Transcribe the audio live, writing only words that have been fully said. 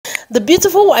The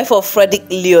beautiful wife of Fredrick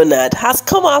Leonard has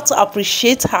come out to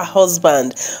appreciate her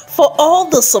husband for all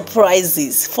the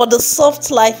surprises, for the soft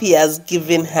life he has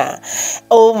given her.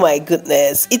 Oh my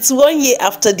goodness, it's 1 year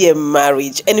after their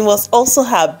marriage and it was also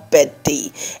her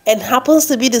birthday and happens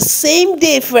to be the same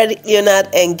day Fredrick Leonard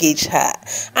engaged her.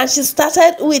 And she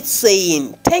started with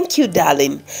saying, "Thank you,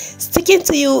 darling. Sticking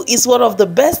to you is one of the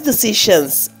best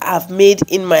decisions I've made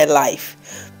in my life.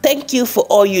 Thank you for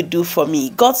all you do for me.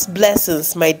 God's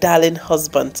blessings, my darling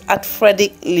husband." At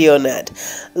Fredrick Leonard.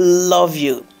 Love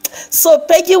you. So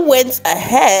Peggy went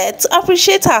ahead to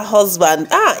appreciate her husband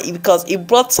because he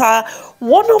brought her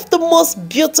one of the most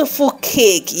beautiful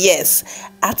cake, yes,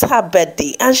 at her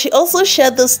birthday. And she also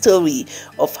shared the story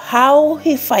of how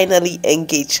he finally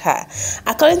engaged her.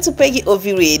 According to Peggy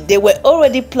Ovire, they were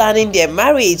already planning their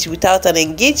marriage without an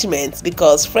engagement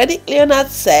because Fredrick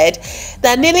Leonard said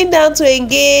that kneeling down to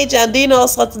engage and doing all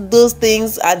sorts of those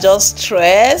things are just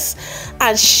stress,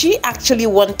 and she actually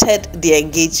wanted the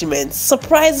engagement.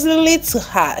 Surprisingly to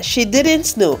her, she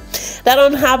didn't know that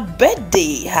on her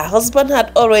birthday, her husband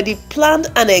had already planned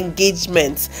an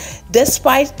engagement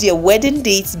despite their wedding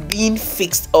dates being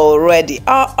fixed already.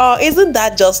 Isn't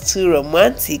that just too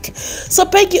romantic? So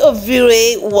Peggy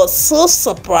Ovire was so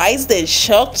surprised and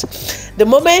shocked the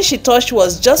moment she thought she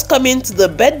was just coming to the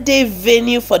birthday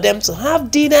venue for them to have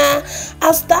dinner,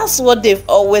 as that's what they've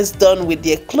always done with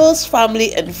their close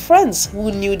family and friends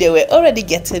who knew they were already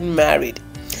getting married.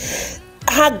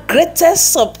 Her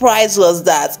greatest surprise was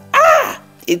that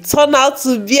it turned out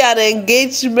to be an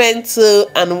engagement too,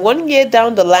 and 1 year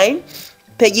down the line,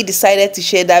 Peggy decided to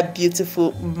share that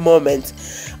beautiful moment.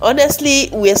 Honestly,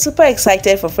 we are super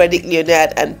excited for Fredrick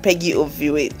Leonard and Peggy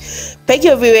Ovire. Peggy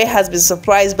Ovire has been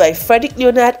surprised by Fredrick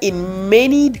Leonard in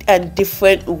many and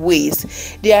different ways.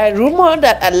 There are rumors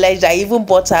that allege that he even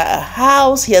bought her a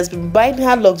house. He has been buying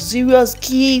her luxurious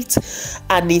gifts,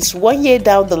 and it's 1 year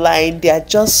down the line. They are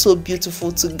just so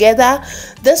beautiful together.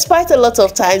 Despite a lot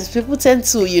of times people tend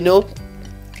to,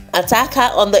 attack her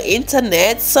on the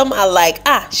internet. Some are like,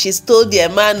 she stole their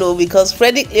man, because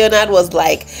Fredrick Leonard was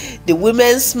like the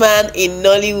women's man in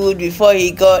Nollywood before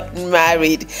he got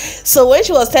married. So when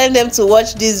she was telling them to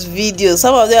watch this video,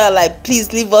 some of them are like,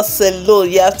 please leave us alone,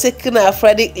 you have taken our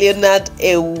Fredrick Leonard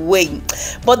away.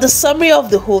 But the summary of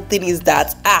the whole thing is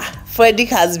that Fredrick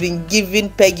has been giving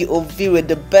Peggy Ovire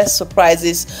the best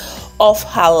surprises of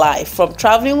her life, from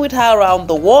traveling with her around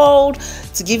the world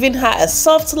to giving her a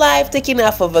soft life, taking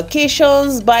her for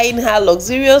vacations, buying her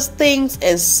luxurious things,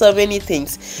 and so many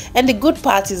things. And the good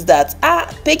part is that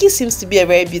Peggy seems to be a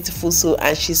very beautiful soul,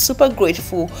 and she's super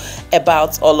grateful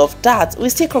about all of that. We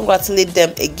still congratulate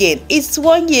them again. It's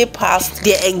 1 year past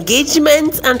their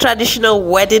engagement and traditional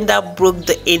wedding that broke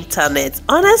the internet.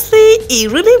 Honestly,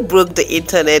 it really broke the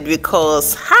internet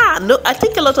because I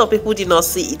think a lot of people did not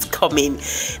see it coming.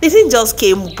 This thing just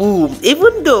came boom.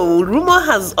 Even though rumor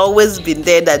has always been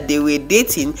there that they were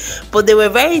dating, but they were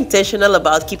very intentional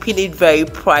about keeping it very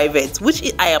private,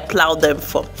 which I applaud them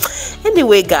for.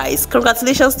 Anyway guys,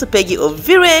 congratulations to Peggy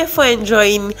Ovire for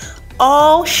enjoying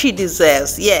all she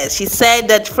deserves. Yes, she said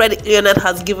that Fredrick Leonard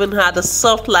has given her the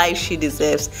soft life she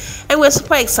deserves, and we're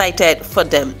super excited for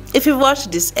them. If you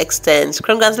watched this extent,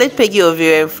 congratulate Peggy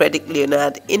Ovire and Fredrick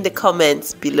Leonard in the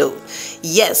comments below.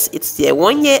 Yes, it's their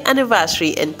 1 year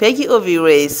anniversary and Peggy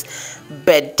Ovire's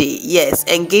birthday. Yes,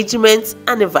 engagement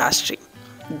anniversary.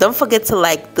 Don't forget to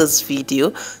like this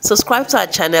video, subscribe to our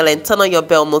channel, and turn on your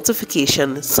bell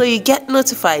notification so you get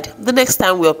notified the next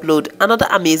time we upload another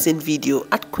amazing video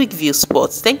at Quick View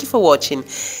Sports. Thank you for watching.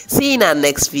 See you in our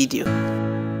next video.